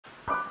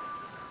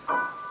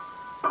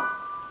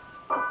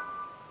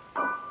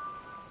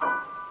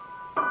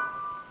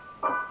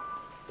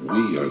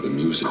We are the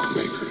music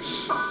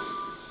makers,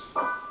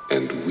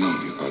 and we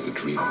are the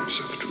dreamers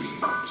of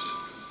dreams.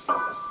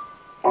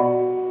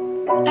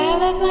 I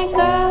left my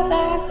girl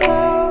back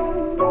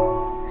home.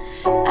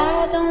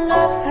 I don't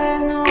love her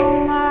no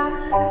more,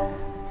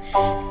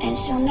 and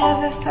she'll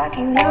never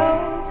fucking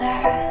know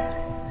that.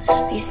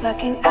 These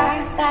fucking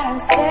eyes that I'm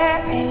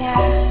staring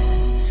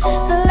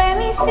at, let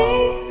me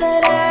see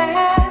that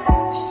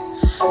ass.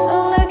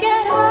 Look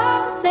at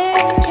all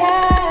this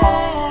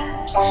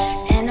cash,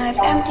 and I've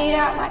emptied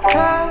out my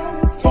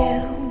cards too.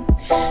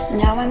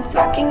 Now I'm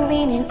fucking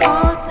leaning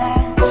on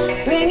that.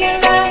 Bring your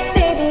love,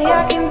 baby,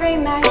 I can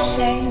bring my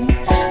shame.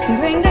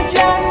 Bring the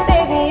drugs,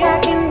 baby, I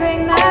can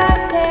bring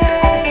my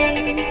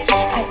pain.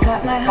 I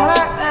got my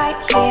heart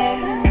right here,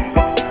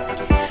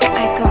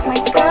 I got my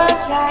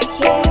scars right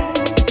here.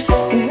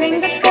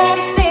 Bring the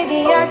cups,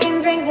 baby, I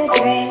can bring the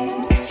drink.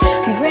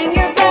 Bring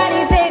your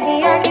body,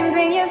 baby, I can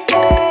bring your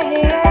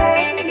fate.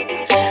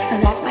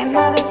 That's my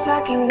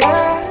motherfucking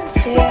word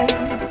too.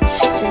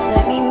 Just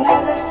let me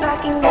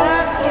motherfucking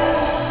love you.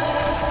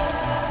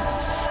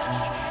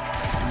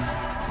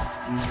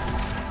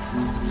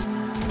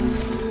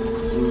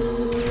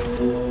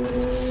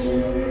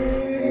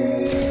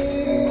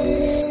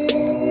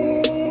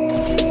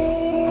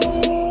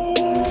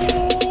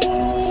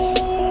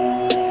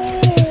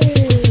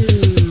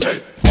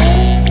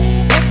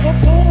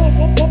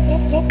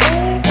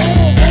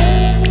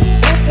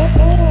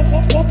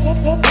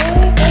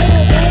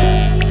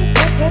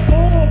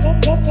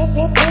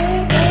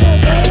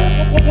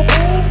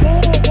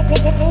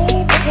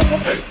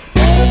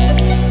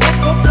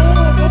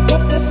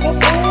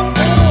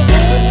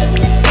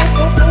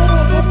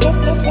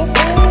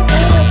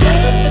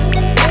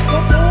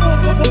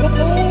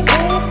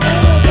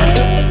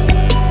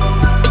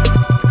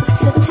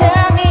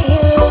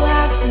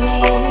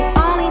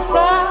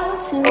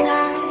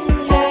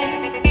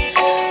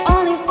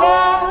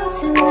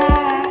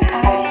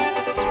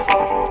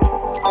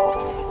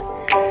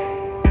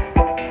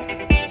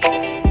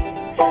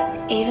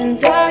 Even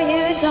though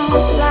you don't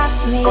love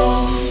me,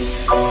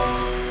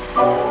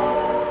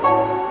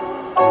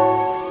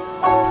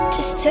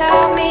 just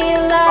tell me you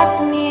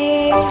love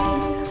me.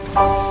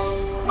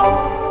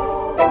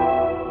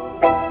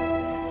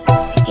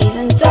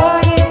 Even though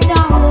you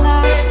don't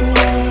love me.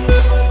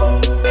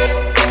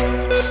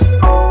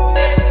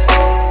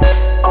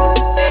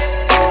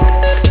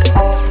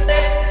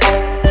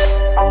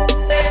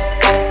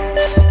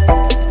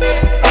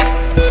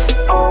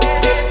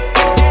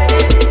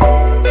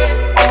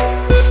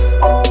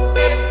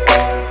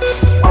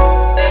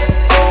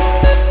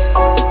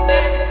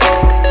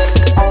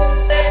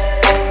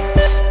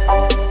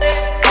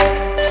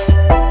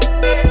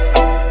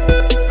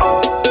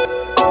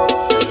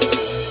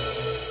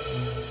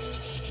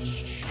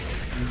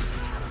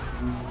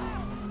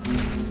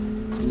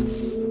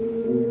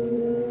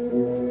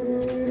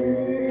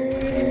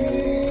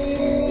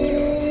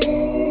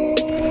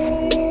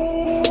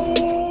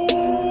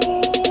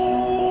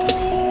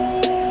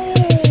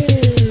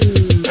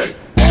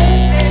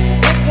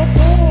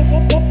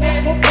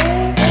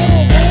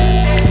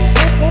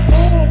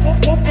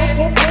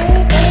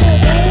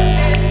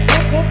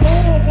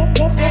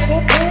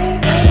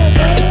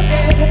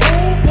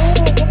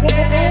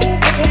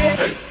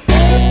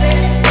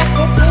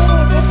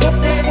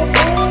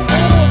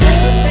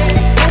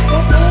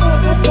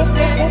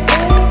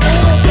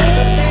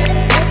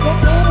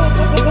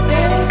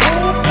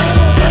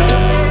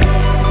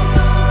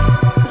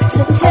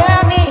 So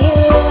tell me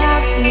you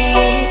love me,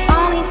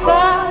 only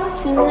for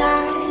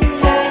tonight,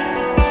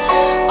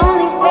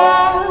 only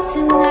for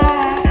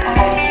tonight.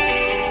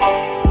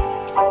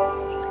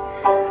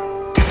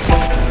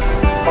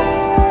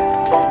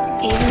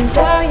 Even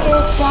though you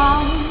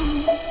don't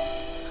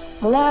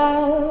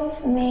love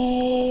me.